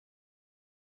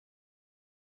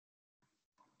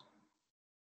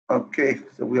Okay,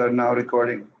 so we are now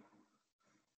recording.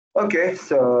 Okay,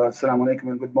 so assalamu alaikum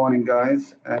and good morning,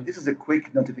 guys. This is a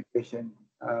quick notification.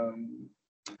 A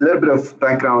little bit of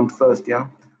background first, yeah.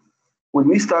 When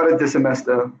we started the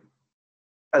semester,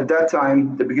 at that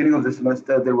time, the beginning of the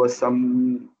semester, there was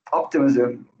some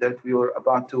optimism that we were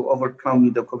about to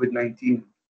overcome the COVID-19,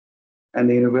 and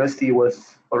the university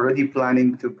was already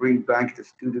planning to bring back the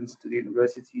students to the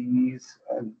universities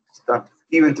and start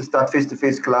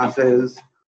face-to-face classes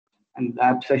and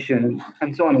lab session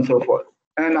and so on and so forth.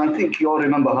 And I think you all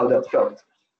remember how that felt,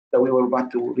 that we were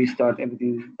about to restart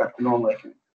everything back to normal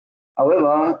again.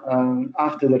 However,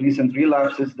 after the recent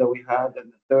relapses that we had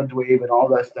and the third wave and all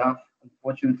that stuff,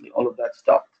 unfortunately, all of that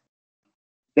stopped.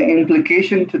 The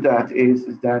implication to that is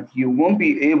that you won't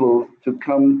be able to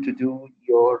come to do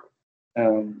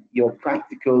your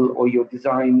practical or your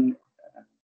design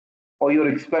or your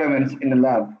experiments in the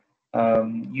lab.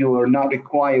 You are not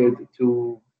required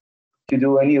to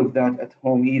do any of that at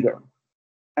home either.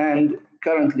 And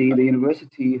currently, the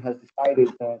university has decided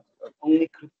that only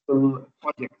critical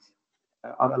projects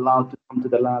are allowed to come to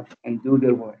the lab and do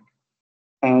their work.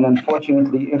 And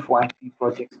unfortunately, FYP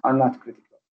projects are not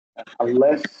critical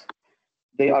unless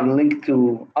they are linked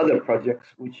to other projects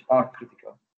which are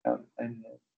critical. And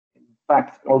in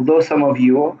fact, although some of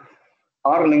you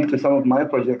are linked to some of my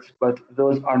projects, but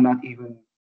those are not even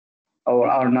or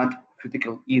are not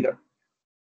critical either.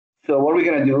 So what we're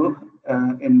going to do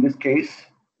in this case,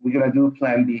 we're going to do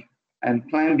plan B. And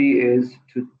plan B is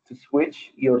to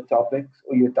switch your topics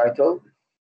or your title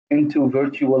into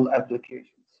virtual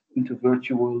applications, into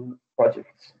virtual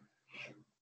projects.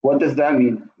 What does that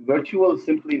mean? Virtual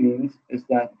simply means is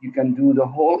that you can do the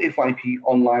whole FYP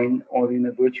online or in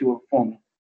a virtual form.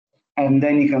 And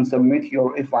then you can submit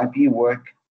your FYP work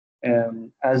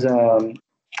as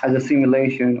a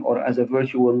simulation or as a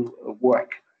virtual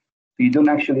work. So you don't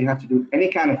actually have to do any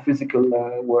kind of physical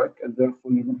work, and therefore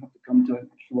you don't have to come to an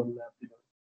actual lab.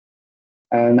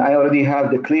 And I already have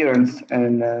the clearance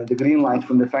and the green light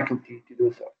from the faculty to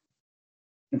do so.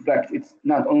 In fact, it's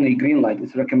not only green light,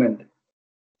 it's recommended.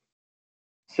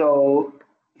 So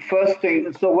first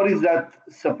thing, so what is that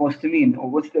supposed to mean, or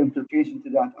what's the implication to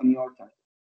that on your title?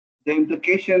 The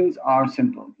implications are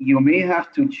simple. You may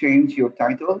have to change your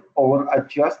title or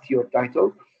adjust your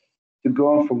title to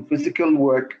go from physical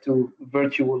work to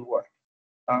virtual work.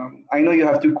 I know you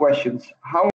have two questions.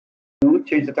 How do I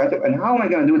change the title, and how am I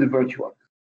going to do the virtual?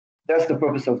 That's the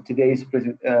purpose of today's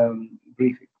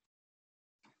briefing.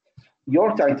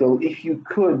 Your title, if you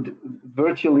could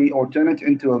virtually or turn it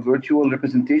into a virtual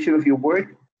representation of your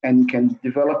work and can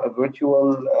develop a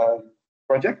virtual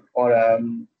project or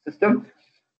system,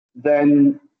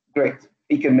 then great.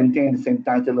 You can maintain the same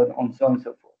title and so on and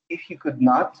so forth. If you could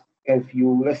not, if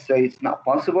you, let's say it's not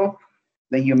possible,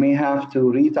 then you may have to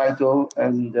retitle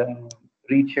and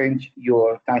rechange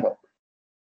your title.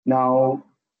 Now,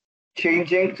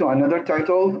 changing to another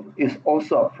title is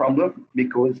also a problem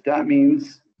because that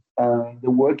means the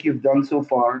work you've done so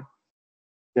far,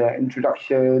 the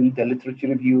introduction, the literature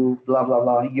review, blah, blah,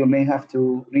 blah, you may have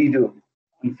to redo,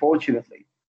 unfortunately.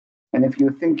 And if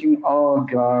you're thinking, oh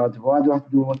God, why do I have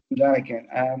to do that again?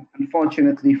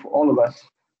 Unfortunately for all of us,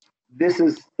 this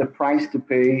is the price to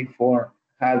pay for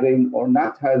having or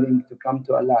not having to come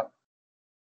to a lab.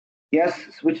 Yes,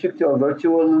 switching to a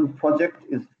virtual project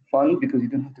is fun because you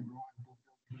don't have to go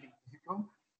and do physical.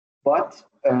 But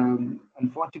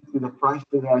unfortunately, the price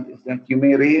to that is that you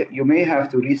may have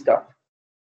to restart.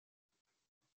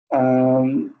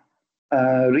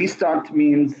 Restart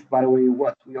means, by the way,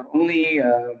 what? We are only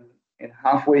in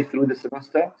halfway through the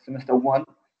semester one,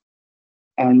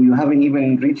 and you haven't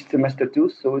even reached semester two,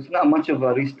 so it's not much of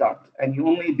a restart. And you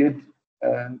only did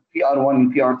PR1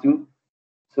 and PR2.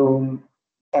 So,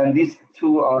 and these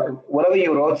two are, whatever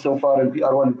you wrote so far in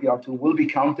PR1 and PR2 will be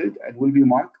counted and will be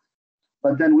marked.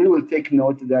 But then we will take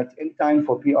note that in time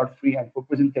for PR3 and for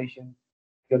presentation,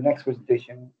 your next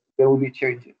presentation, there will be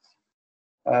changes.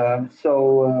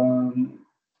 So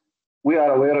we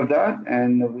are aware of that,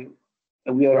 and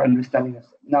we are understanding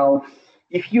this. Now,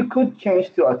 if you could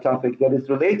change to a topic that is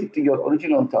related to your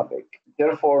original topic,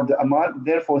 therefore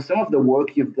some of the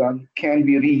work you've done can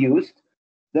be reused,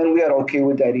 then we are okay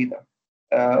with that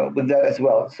with that as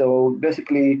well. So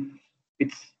basically,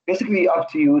 it's basically up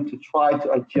to you to try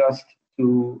to adjust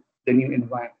to the new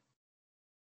environment.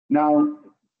 Now,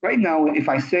 right now, if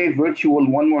I say virtual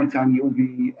one more time, you'll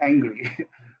be angry.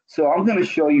 So I'm going to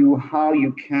show you how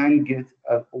you can get,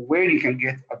 where you can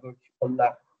get a virtual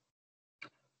lab.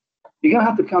 You're going to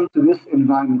have to come to this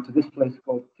environment, to this place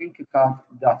called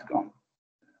thinkapath.com.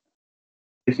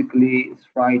 Basically, it's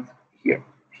right here,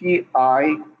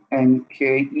 TINKAPATH.com.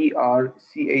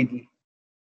 TINKERCAD.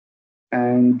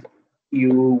 And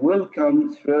you will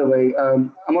come straight away.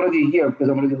 I'm already here because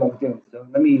I'm already logged in. So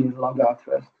let me log out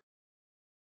first.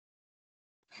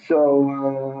 So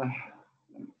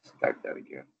let me start that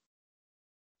again.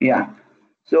 Yeah.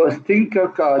 So it's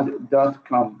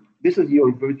tinkercard.com. This is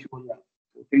your virtual lab.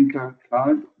 So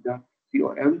tinkercard.com. Yeah,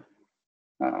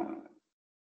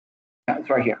 it's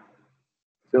right here.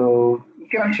 So you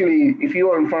can actually, if you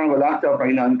are in front of a laptop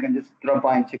right now, you can just drop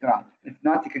by and check it out. If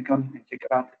not, you can come and check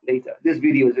it out later. This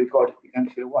video is recorded. You can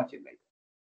actually watch it later.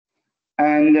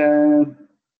 And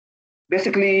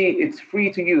basically, it's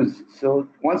free to use. So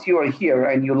once you are here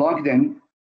and you're logged in,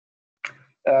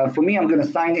 for me, I'm going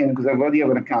to sign in because I already have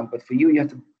an account. But for you, you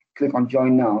have to click on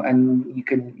Join Now, and you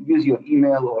can use your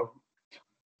email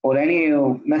or any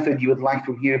method you would like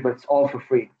from here, but it's all for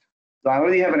free. So I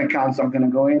already have an account, so I'm going to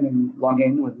go in and log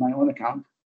in with my own account,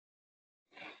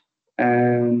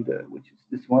 and which is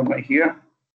this one right here.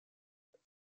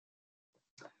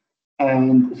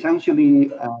 And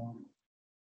essentially,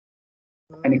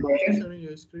 any questions? Sharing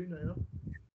your screen right now.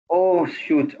 Oh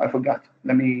shoot, I forgot.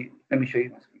 Let me show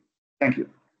you my screen. Thank you.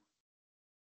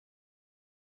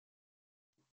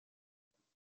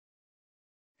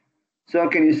 So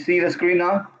can you see the screen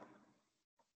now?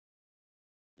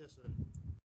 Yes, sir.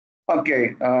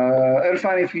 Okay,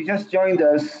 Irfan, if you just joined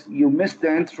us, you missed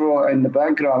the intro in the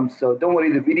background, so don't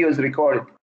worry, the video is recorded.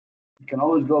 You can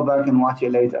always go back and watch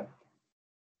it later.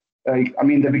 I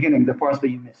mean, the beginning, the parts that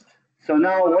you missed. So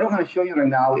now what I'm going to show you right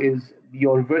now is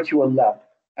your virtual lab.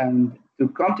 And to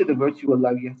come to the virtual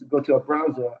lab, you have to go to a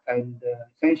browser and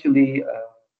essentially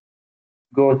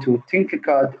go to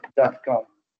tinkercad.com.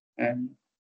 And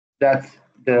that's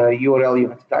the URL you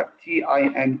have to type,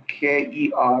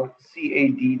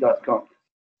 TINKERCAD.com.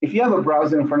 If you have a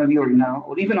browser in front of you right now,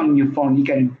 or even on your phone, you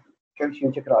can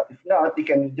check it out. If not, you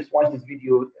can just watch this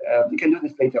video. You can do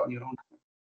this later on your own.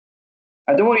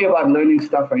 Don't worry about learning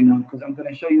stuff right now because I'm going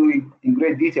to show you in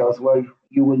great details where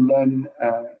you will learn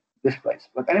this place.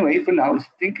 But anyway, for now, it's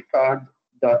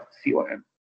tinkercard.com.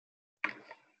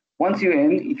 Once you're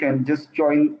in, you can just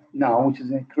join now, which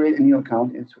is create a new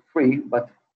account. It's for free, but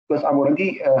because I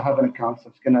already have an account, so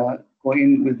I'm just going to go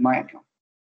in with my account.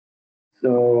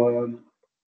 So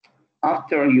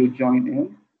after you join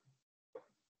in,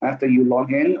 after you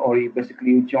log in, or you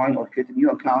basically join or create a new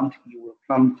account, you will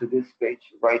come to this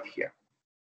page right here.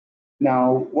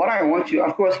 Now, what I want you,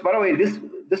 of course, by the way, this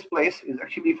place is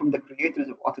actually from the creators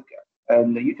of AutoCAD,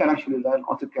 and you can actually learn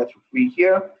AutoCAD for free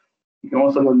here. You can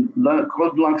also learn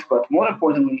code blocks, but more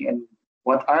importantly, and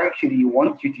what I actually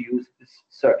want you to use is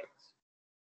circuits.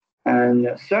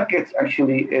 And circuits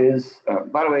actually is,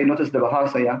 by the way, notice the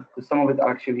Bahasa, yeah, because some of it are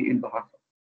actually in Bahasa.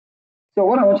 So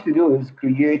what I want you to do is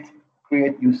create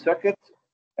new circuits,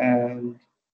 and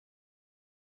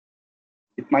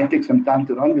it might take some time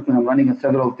to run because I'm running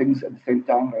several things at the same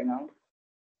time right now.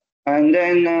 And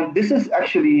then this is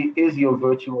your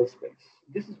virtual space.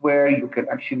 This is where you can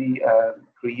actually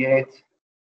create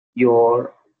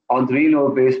your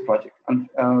Arduino-based project.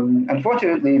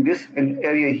 Unfortunately, this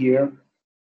area here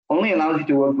only allows you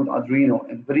to work with Arduino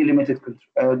and very limited.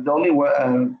 The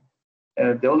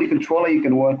only controller you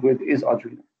can work with is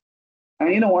Arduino.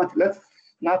 And you know what? Let's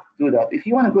not do that. If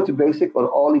you want to go to basic or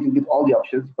all, you can get all the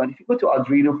options. But if you go to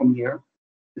Arduino from here,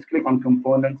 just click on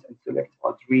components and select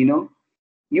Arduino.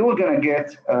 You are going to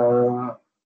get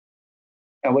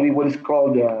what is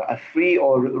called a free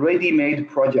or ready-made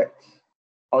project,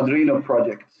 Arduino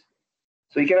projects.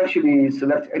 So you can actually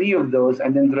select any of those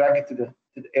and then drag it to the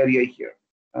area here.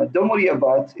 Don't worry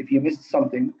about if you missed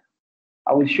something.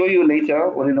 I will show you later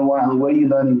or in a while where you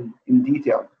learn in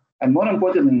detail. And more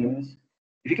importantly is,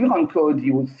 if you click on code,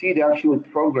 you will see the actual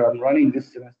program running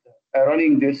this semester,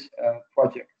 running this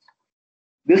project.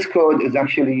 This code is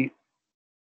actually,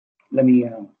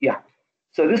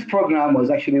 So this program was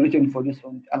actually written for this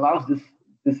one. It allows this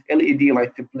LED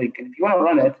light to blink. And if you want to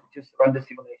run it, just run the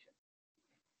simulation.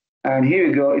 And here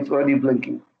you go, it's already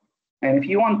blinking. And if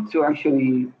you want to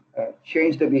actually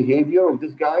change the behavior of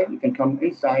this guy, you can come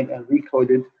inside and recode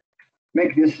it,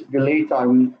 make this delay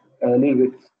time a little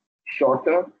bit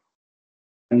shorter,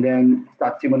 and then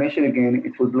start simulation again,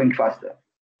 it will blink faster.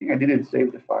 I didn't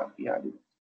save the file. Yeah, I did.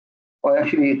 Or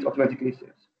actually, it automatically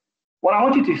saves. What I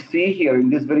want you to see here in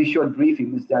this very short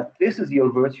briefing is that this is your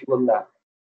virtual lab.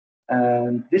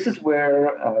 And this is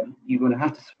where you're going to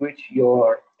have to switch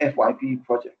your FYP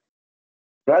project.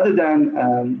 Rather than,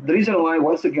 the reason why,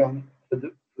 once again, for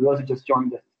those who just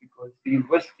joined us, because the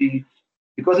university,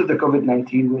 because of the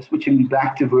COVID-19, we're switching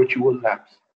back to virtual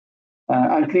labs.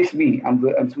 At least me,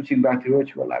 I'm switching back to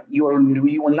virtual lab. You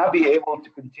will not be able to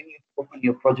continue to work on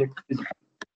your project physically.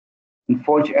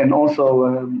 Unfortunately, and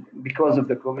also because of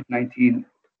the COVID-19,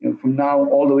 from now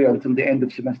all the way until the end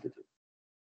of semester two.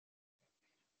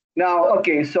 Now,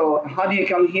 okay, so how do you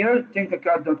come here?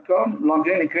 Tinkercad.com, log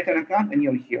in and create an account, and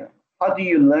you're here. How do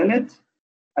you learn it?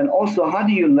 And also, how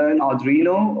do you learn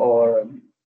Arduino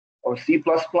or C++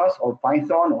 or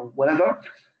Python or whatever?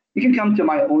 You can come to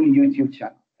my own YouTube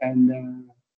channel. And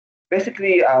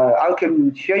basically, I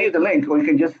can share you the link, or you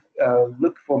can just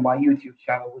look for my YouTube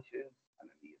channel, which is,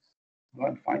 go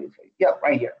and find it. Yeah,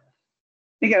 right here.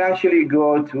 You can actually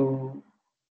go to,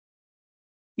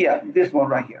 yeah, this one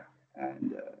right here.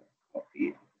 And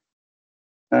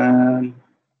I'm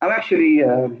actually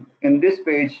in this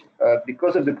page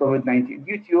because of the COVID-19.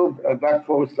 YouTube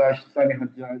 /Sami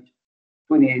Hajjaj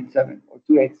 287 or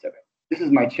 287. This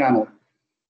is my channel.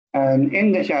 And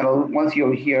in the channel, once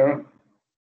you're here,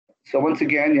 so once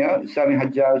again, yeah, Sami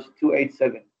Hajjaj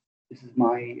 287. This is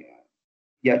my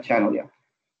channel, yeah.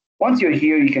 Once you're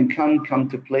here, you can come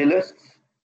to playlists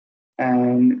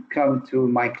and come to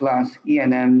my class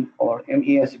ENM or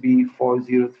MESB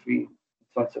 403,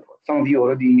 so on and so forth. Some of you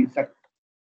already,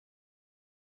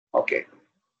 okay.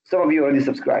 Some of you already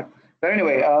subscribed. But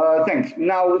anyway, thanks.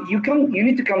 Now you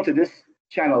need to come to this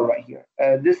channel right here.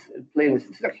 This playlist.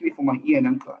 This is actually for my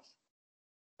ENM class.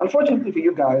 Unfortunately for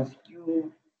you guys,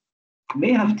 you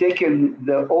may have taken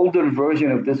the older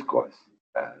version of this course.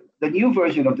 The new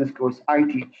version of this course I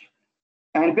teach.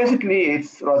 And basically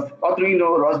it's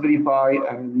Arduino, Raspberry Pi,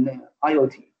 and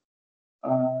IoT.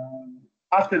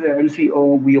 After the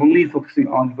MCO, we only focusing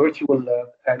on virtual lab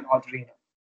and Arduino.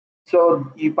 So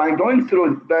by going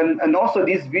through, and also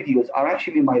these videos are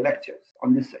actually my lectures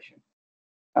on this session.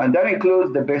 And that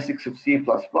includes the basics of C++,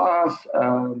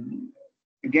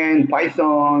 again,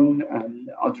 Python and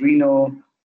Arduino,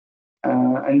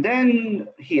 and then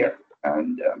here.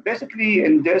 And basically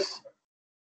in this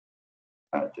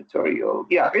tutorial,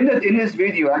 in this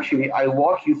video, actually, I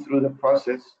walk you through the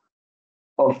process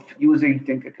of using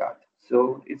Tinkercad.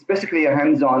 So it's basically a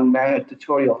hands-on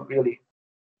tutorial, really,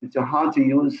 into how to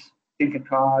use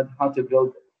Tinkercad, how to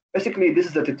build. Basically, this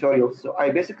is the tutorial. So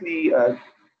I basically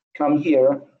come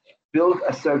here, build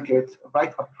a circuit,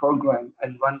 write a program,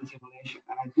 and run the simulation.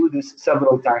 And I do this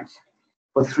several times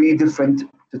for 3 different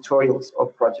tutorials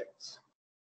of projects.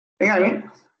 You know what I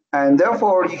mean? And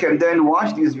therefore, you can then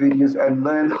watch these videos and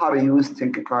learn how to use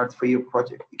Tinkercad for your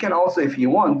project. You can also, if you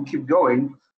want, keep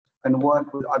going and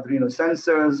work with Arduino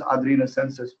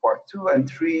sensors part 2 and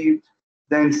 3,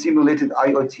 then simulated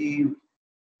IoT.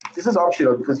 This is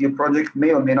optional because your project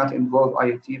may or may not involve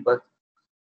IoT, but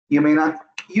you may not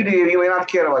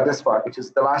care about this part, which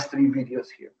is the last 3 videos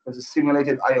here, because it's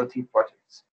simulated IoT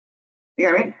projects. You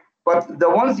know what I mean? But the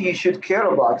ones you should care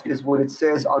about is what it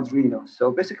says Arduino.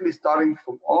 So basically starting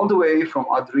from all the way from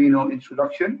Arduino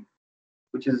introduction,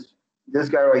 which is this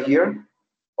guy right here,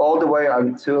 all the way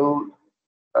until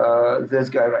this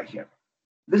guy right here.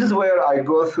 This is where I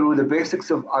go through the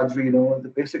basics of Arduino, the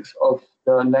basics of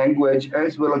the language,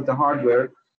 as well as the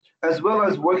hardware, as well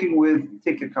as working with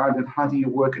Tinkercad and how do you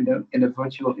work in a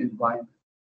virtual environment.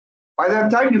 By the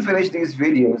time you finish these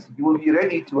videos, you will be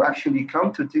ready to actually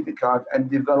come to Tinkercad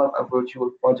and develop a virtual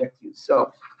project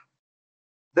yourself.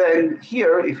 Then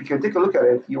here, if you can take a look at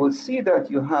it, you will see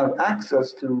that you have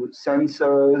access to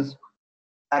sensors,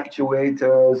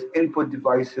 actuators, input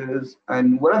devices,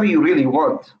 and whatever you really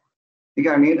want. You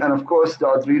know what I mean? And of course, the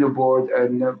Arduino board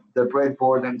and the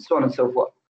breadboard and so on and so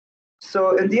forth.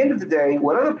 So at the end of the day,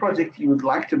 whatever project you would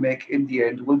like to make in the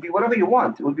end will be whatever you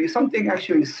want. It will be something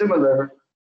actually similar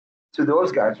to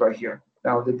those guys right here.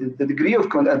 Now, the degree of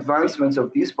advancements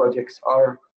of these projects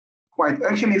are quite,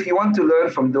 actually, if you want to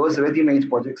learn from those ready-made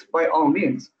projects, by all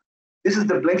means, this is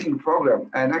the blinking program.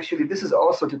 And actually, this is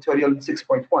also tutorial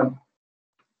 6.1.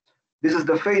 This is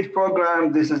the fade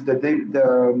program. This is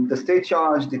the state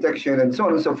charge detection and so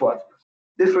on and so forth.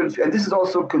 And this is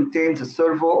also contains a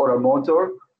servo or a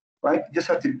motor, right? You just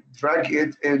have to drag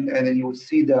it in and then you will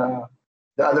see the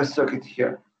other circuit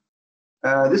here.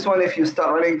 This one, if you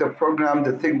start running the program,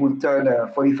 the thing will turn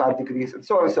 45 degrees and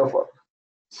so on and so forth.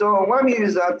 So what I mean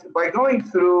is that by going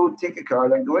through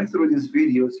Tinkercad and going through these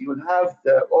videos, you will have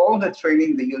all the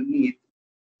training that you'll need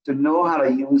to know how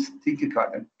to use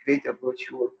Tinkercad and create a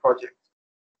virtual project.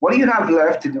 What you have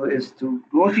left to do is to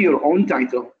go to your own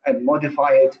title and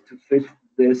modify it to fit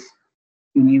this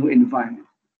new environment.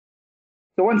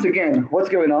 So once again, what's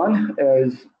going on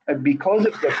is because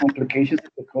of the complications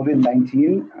of the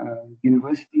COVID-19,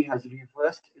 university has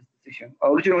reversed its decision.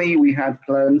 Originally, we had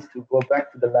plans to go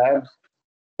back to the labs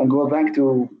and go back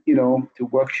to, to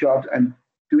workshop and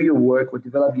do your work or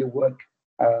develop your work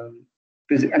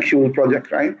with the actual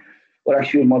project, right? Or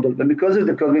actual model. But because of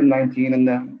the COVID-19 and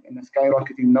the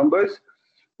skyrocketing numbers,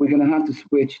 we're going to have to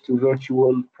switch to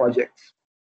virtual projects.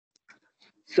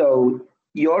 So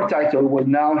your title will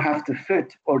now have to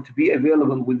fit or to be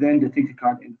available within the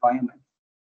TikiCard environment.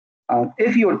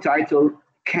 If your title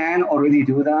can already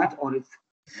do that, or it's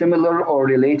similar or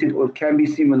related or can be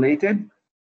simulated,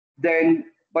 then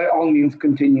by all means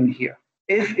continue here.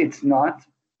 If it's not,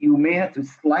 you may have to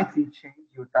slightly change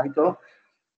your title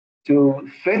to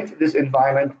fit this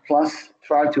environment, plus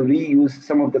try to reuse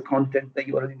some of the content that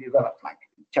you already developed, like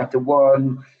chapter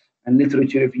 1 and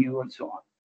literature review and so on.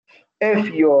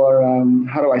 If you're,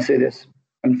 how do I say this,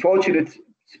 unfortunate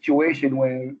situation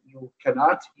where you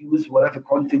cannot use whatever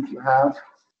content you have,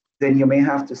 then you may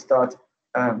have to start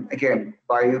again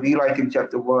by rewriting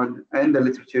chapter 1 and the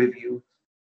literature review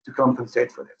to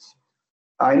compensate for this.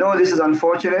 I know this is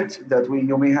unfortunate that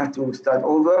you may have to start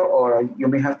over, or you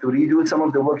may have to redo some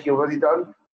of the work you've already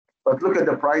done, but look at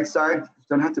the bright side. You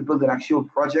don't have to build an actual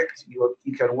project. You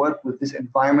can work with this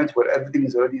environment where everything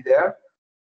is already there,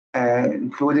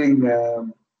 including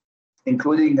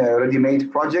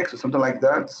ready-made projects or something like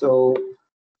that. So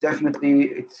definitely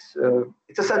it's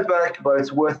a setback, but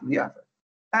it's worth the effort.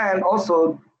 And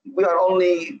also, we are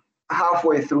only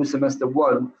halfway through semester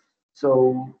 1,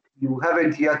 so you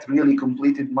haven't yet really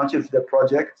completed much of the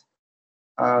project,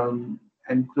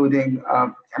 including,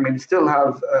 still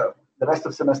have the rest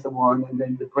of semester 1 and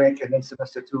then the break and then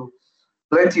semester 2.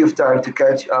 Plenty of time to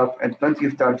catch up and plenty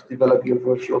of time to develop your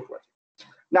virtual project.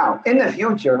 Now, in the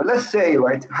future, let's say,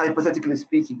 right, hypothetically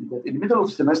speaking, that in the middle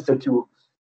of semester 2,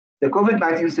 the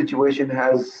COVID-19 situation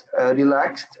has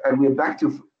relaxed and we're back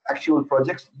to actual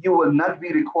projects. You will not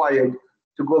be required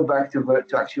to go back to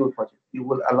actual project. You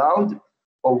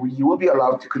will be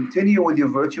allowed to continue with your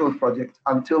virtual project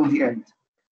until the end.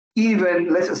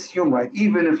 Even, let's assume, right,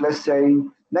 even if, let's say,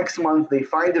 next month they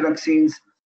find the vaccines,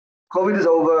 COVID is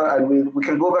over and we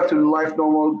can go back to life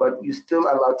normal, but you're still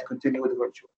allowed to continue with the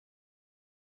virtual.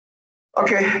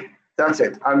 Okay, that's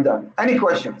it. I'm done. Any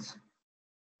questions?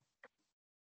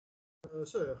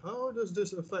 Sir, how does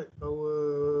this affect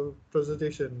our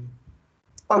presentation?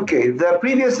 Okay, the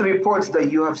previous reports that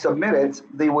you have submitted,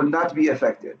 they will not be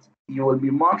affected. You will be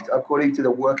marked according to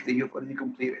the work that you've already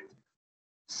completed.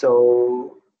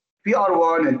 So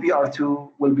PR1 and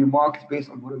PR2 will be marked based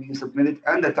on whatever you submitted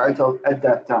and the title at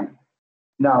that time.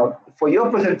 Now, for your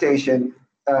presentation,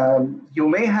 you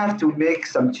may have to make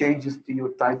some changes to your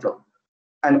title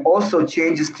and also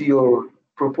changes to your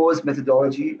proposed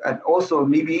methodology, and also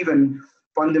maybe even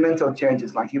fundamental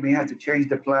changes, like you may have to change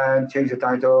the plan, change the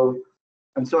title,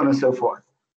 and so on and so forth.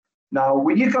 Now,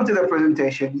 when you come to the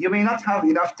presentation, you may not have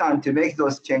enough time to make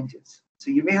those changes. So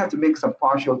you may have to make some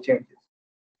partial changes.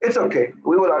 It's okay,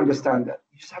 we will understand that.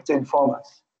 You just have to inform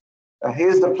us.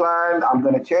 Here's the plan, I'm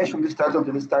gonna change from this title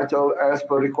to this title as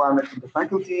per requirement from the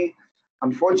faculty.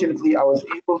 Unfortunately, I was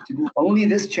able to do only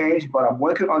this change, but I'm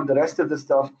working on the rest of the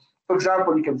stuff. For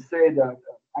example, you can say that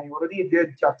I already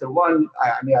did chapter 1.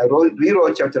 I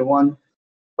rewrote chapter 1,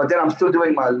 but then I'm still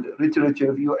doing my literature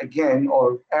review again,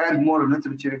 or add more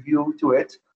literature review to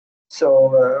it.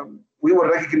 So we will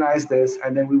recognize this,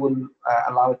 and then we will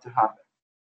allow it to happen.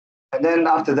 And then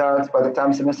after that, by the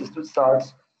time semester 2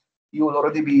 starts, you will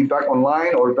already be back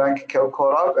online or back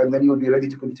caught up, and then you'll be ready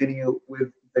to continue with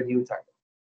the new title.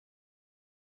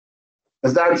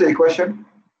 Does that answer your question?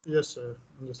 Yes, sir.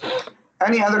 Yes, sir.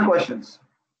 Any other questions?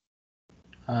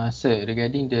 Sir,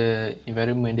 regarding the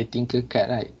environment, the Tinkercad,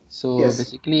 right? So Yes.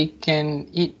 basically, can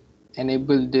it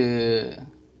enable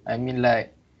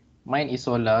like mine is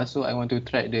solar, so I want to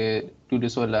try do the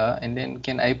solar, and then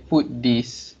can I put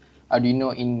this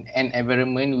Arduino in an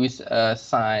environment with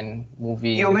sun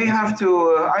moving? You may have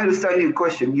to, I understand your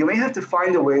question. You may have to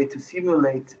find a way to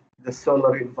simulate the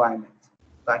solar environment.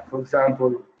 Like, for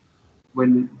example,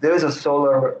 when there's a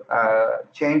solar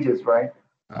changes, right?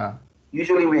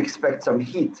 Usually we expect some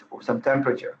heat or some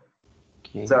temperature.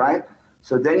 Okay. Is that right?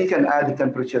 So then you can add the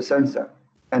temperature sensor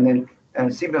and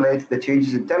then simulate the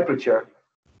changes in temperature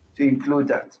to include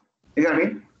that. You know what I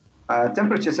mean?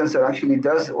 Temperature sensor actually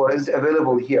does or is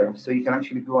available here. So you can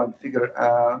actually go and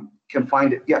can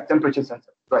find it. Yeah, temperature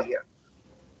sensor right here.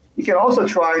 You can also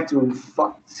try to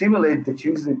simulate the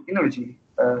changes in energy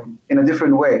in a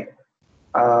different way.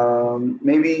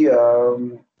 Maybe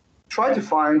try to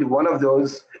find one of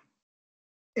those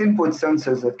input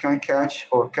sensors that can catch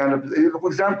or kind of, for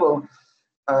example,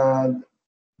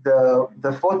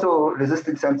 the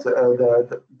photo-resistant sensor,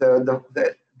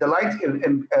 the light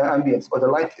ambience or the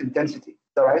light intensity.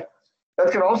 Is that right?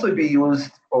 that can also be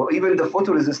used, or even the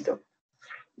photoresistor.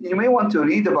 You may want to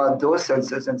read about those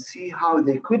sensors and see how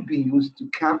they could be used to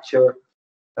capture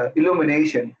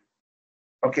illumination,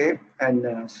 okay,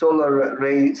 and solar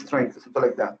ray strength, something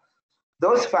like that.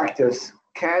 Those factors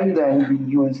can then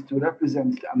be used to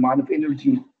represent the amount of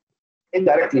energy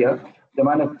indirectly, the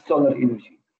amount of solar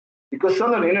energy, because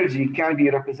solar energy can be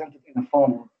represented in a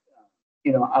form of,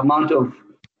 amount of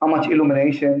how much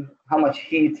illumination, how much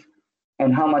heat,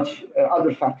 and how much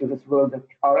other factors as well that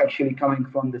are actually coming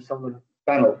from the solar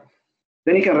panel.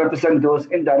 Then you can represent those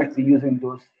indirectly using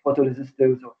those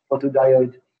photoresistors or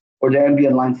photodiode or the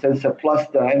ambient light sensor plus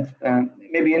the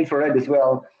maybe infrared as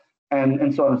well,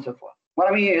 and so on and so forth.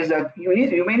 What I mean is that you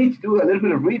may need to do a little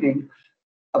bit of reading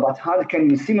about how can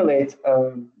you simulate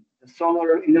the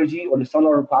solar energy or the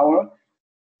solar power,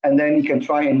 and then you can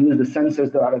try and use the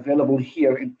sensors that are available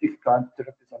here in TICCARD to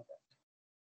represent that.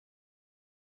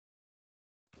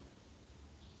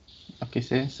 Okay,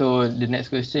 sir. So the next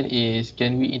question is,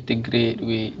 can we integrate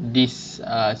with this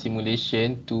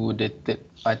simulation to the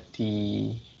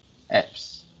third-party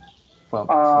apps?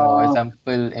 For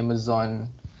example, Amazon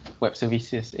Web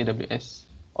Services, AWS,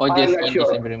 or I'm just not in this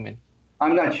sure. environment?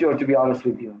 I'm not sure, to be honest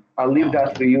with you. I'll leave that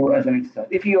Okay. for you as an exercise.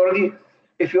 If you're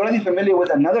already familiar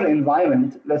with another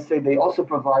environment, let's say they also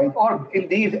provide, or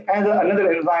indeed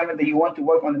another environment that you want to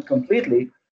work on it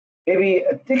completely, maybe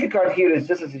a ticket card here is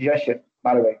just a suggestion,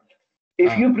 by the way.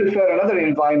 If you prefer another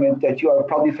environment that you are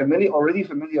probably already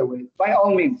familiar with, by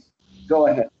all means, go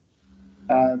ahead.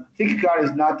 Ticket card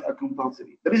is not a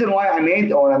compulsory. The reason why I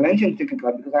mentioned ticket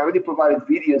card because I already provided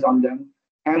videos on them,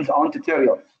 hands-on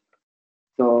tutorials.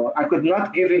 So I could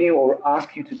not give you or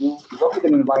ask you to work with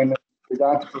an environment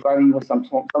without providing you with some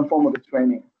form of a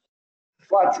training.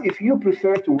 But if you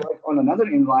prefer to work on another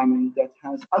environment that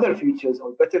has other features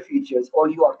or better features, or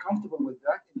you are comfortable with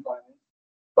that environment,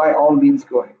 by all means,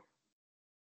 go ahead.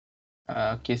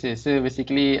 Okay, so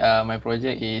basically, my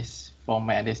project is, from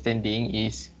my understanding,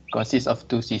 consists of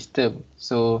two systems.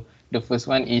 So the first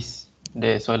one is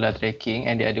the solar tracking,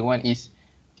 and the other one is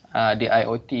the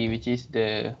IoT, which is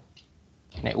the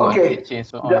network Okay. exchange,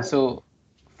 so on. So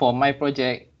for my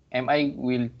project,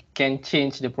 can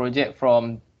change the project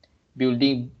from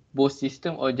building both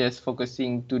system or just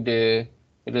focusing to the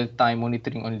real-time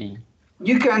monitoring only?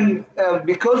 You can,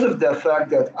 because of the fact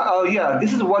that,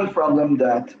 this is one problem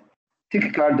that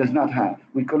Ticket Card does not have.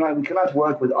 We cannot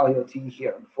work with IoT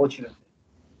here, unfortunately.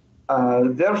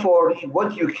 Therefore,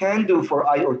 what you can do for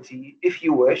IoT, if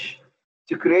you wish,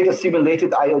 to create a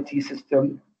simulated IoT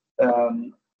system,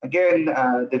 again,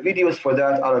 the videos for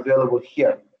that are available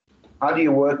here. How do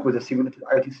you work with a simulated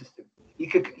IoT system?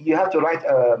 You have to write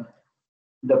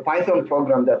the Python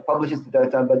program that publishes the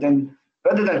data, but then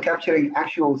rather than capturing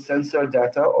actual sensor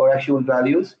data or actual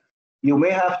values, you may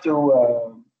have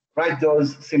to write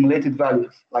those simulated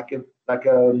values, like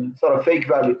sort of fake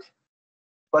values.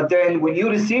 But then when you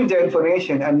receive the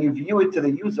information and you view it to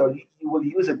the user, you will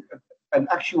use an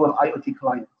actual IoT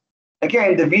client.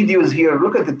 Again, the videos here,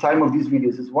 look at the time of these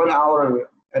videos, it's 1 hour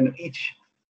and each.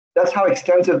 That's how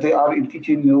extensive they are in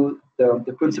teaching you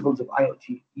the principles of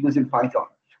IoT using Python.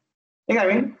 You know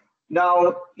what I mean?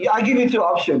 Now, I give you two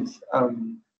options.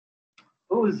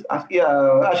 Who's asking?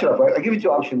 Ashraf, right? I give you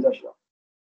two options, Ashraf.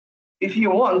 If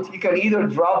you want, you can either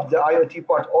drop the IoT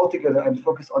part altogether and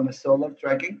focus on the solar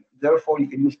tracking. Therefore, you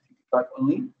can use TicketCard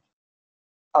only.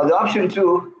 The option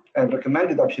two, and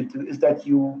recommended option two, is that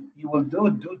you will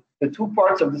do the two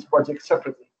parts of this project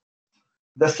separately.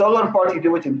 The solar part, you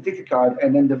do it in TicketCard,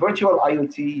 and then the virtual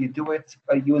IoT, you do it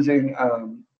using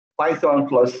Python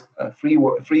plus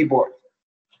Freeboard.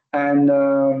 And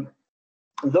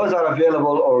those are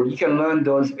available, or you can learn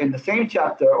those in the same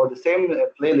chapter or the same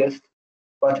playlist,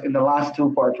 but in the last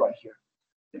two parts right here.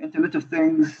 The Internet of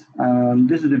Things,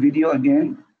 this is the video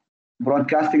again,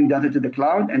 broadcasting data to the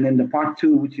cloud, and then the part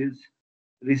two, which is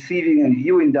receiving and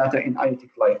viewing data in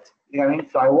IoT client. You know what I mean?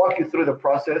 So I walk you through the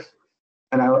process,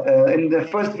 and in the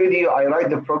first video, I write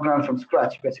the program from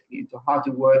scratch, basically, into how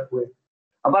to work with.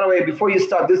 And by the way, before you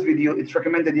start this video, it's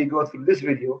recommended you go through this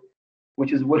video,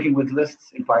 which is working with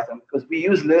lists in Python, because we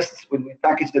use lists when we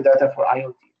package the data for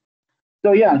IoT.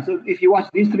 So yeah, so if you watch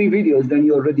these three videos, then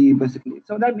you're already basically,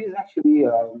 so that means actually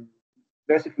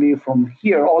basically from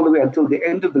here all the way until the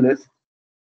end of the list,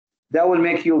 that will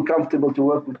make you comfortable to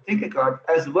work with TicketCard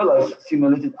as well as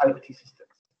simulated IoT systems.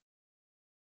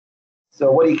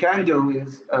 So what you can do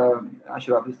is,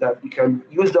 Ashraf, is that you can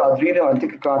use the Arduino and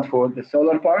TicketCard for the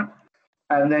solar part,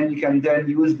 and then you can then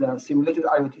use the simulated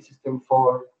IoT system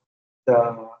for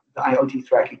the IoT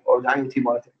tracking or the IoT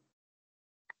monitoring.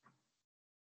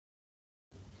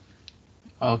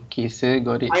 Okay, sir,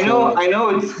 got it. I know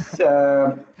it's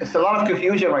a lot of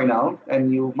confusion right now,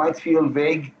 and you might feel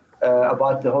vague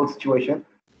about the whole situation.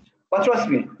 But trust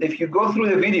me, if you go through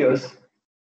the videos,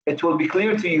 it will be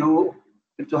clear to you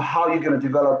to how you're going to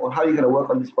develop or how you're going to work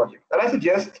on this project. And I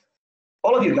suggest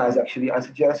all of you guys actually, I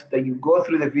suggest that you go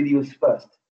through the videos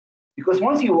first, because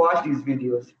once you watch these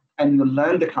videos and you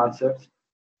learn the concepts,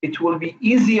 it will be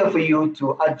easier for you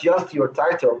to adjust your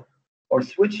title or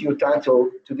switch your title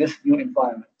to this new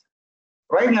environment.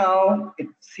 Right now, it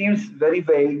seems very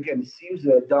vague and it seems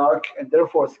dark and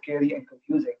therefore scary and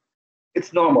confusing.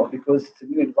 It's normal because it's a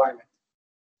new environment.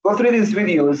 Go through these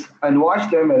videos and watch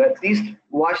them, and at least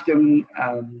watch them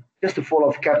just to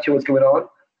follow, capture what's going on,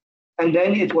 and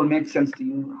then it will make sense to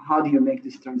you. How do you make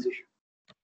this transition?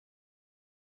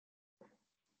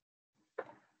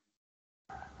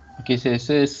 Okay, so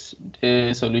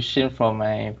the solution for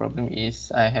my problem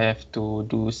is I have to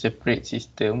do separate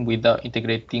system without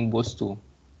integrating both two,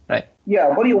 right? Yeah,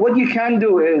 what you can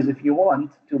do is, if you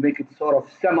want to make it sort of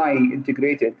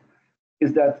semi-integrated,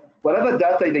 is that whatever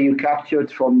data that you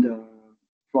captured from the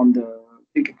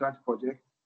Thinkific project,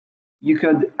 you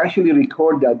could actually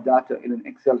record that data in an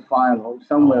Excel file or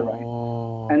somewhere, right?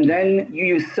 Oh, And okay. then you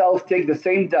yourself take the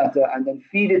same data and then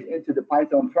feed it into the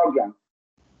Python program.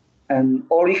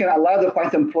 Or you can allow the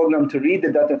Python program to read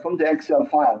the data from the Excel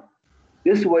file.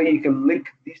 This way you can link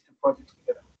these two projects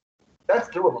together. That's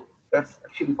doable. That's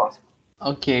actually possible.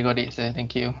 Okay, got it, sir.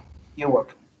 Thank you. You're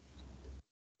welcome.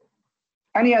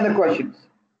 Any other questions?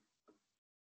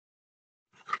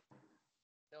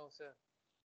 No, sir.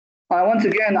 Once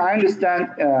again, I understand.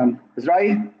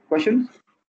 Zrai, questions?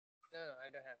 No, I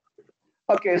don't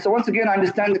have. Okay, so once again, I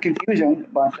understand the confusion,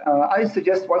 but I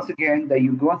suggest once again that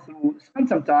you go through, spend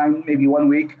some time, maybe 1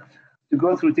 week, to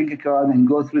go through Tinkercad and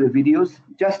go through the videos.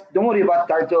 Just don't worry about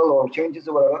title or changes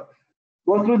or whatever.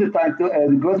 Go through the title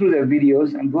and go through the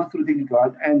videos and go through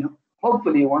Tinkercad, and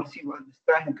hopefully, once you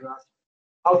understand and grasp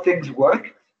how things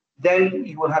work, then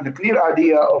you will have a clear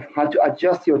idea of how to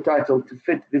adjust your title to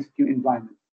fit this new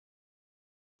environment.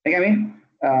 You get me?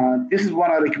 This is what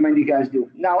I recommend you guys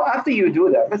do. Now, after you do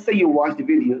that, let's say you watch the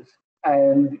videos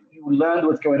and you learned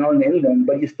what's going on in them,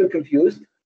 but you're still confused,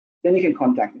 then you can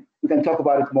contact me. We can talk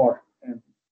about it more.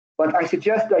 But I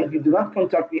suggest that you do not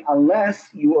contact me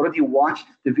unless you already watched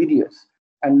the videos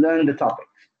and learned the topics,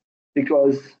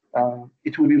 because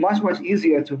it will be much, much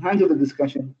easier to handle the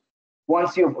discussion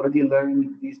once you've already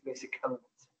learned these basic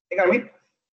elements. You know what I mean?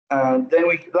 Then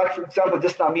we, like for example,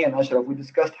 just now me and Ashraf, we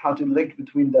discussed how to link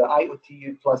between the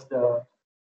IoT plus the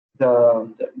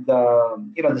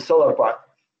solar part.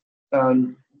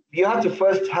 You have to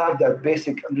first have that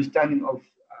basic understanding of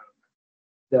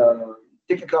the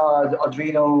Tinkercad,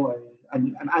 Arduino,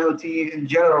 and IoT in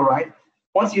general, right?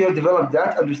 Once you have developed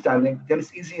that understanding, then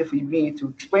it's easier for me to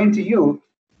explain to you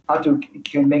how to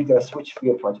can make the switch for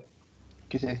your project.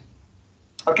 Okay, sir.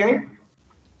 Okay.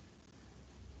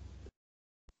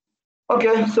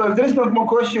 Okay, so if there's no more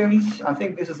questions, I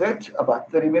think this is it, about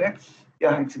 30 minutes.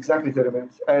 Yeah, it's exactly 30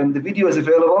 minutes. And the video is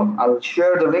available. I'll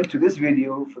share the link to this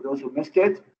video for those who missed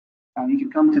it. And you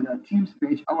can come to the Teams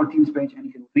page, our Teams page, and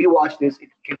you can rewatch this if in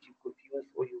case you confused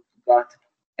or you forgot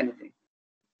anything.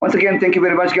 Once again, thank you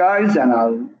very much, guys, and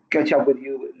I'll catch up with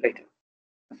you later.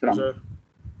 Sir.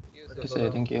 Okay,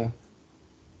 sir. Thank you.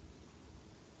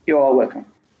 You're all welcome.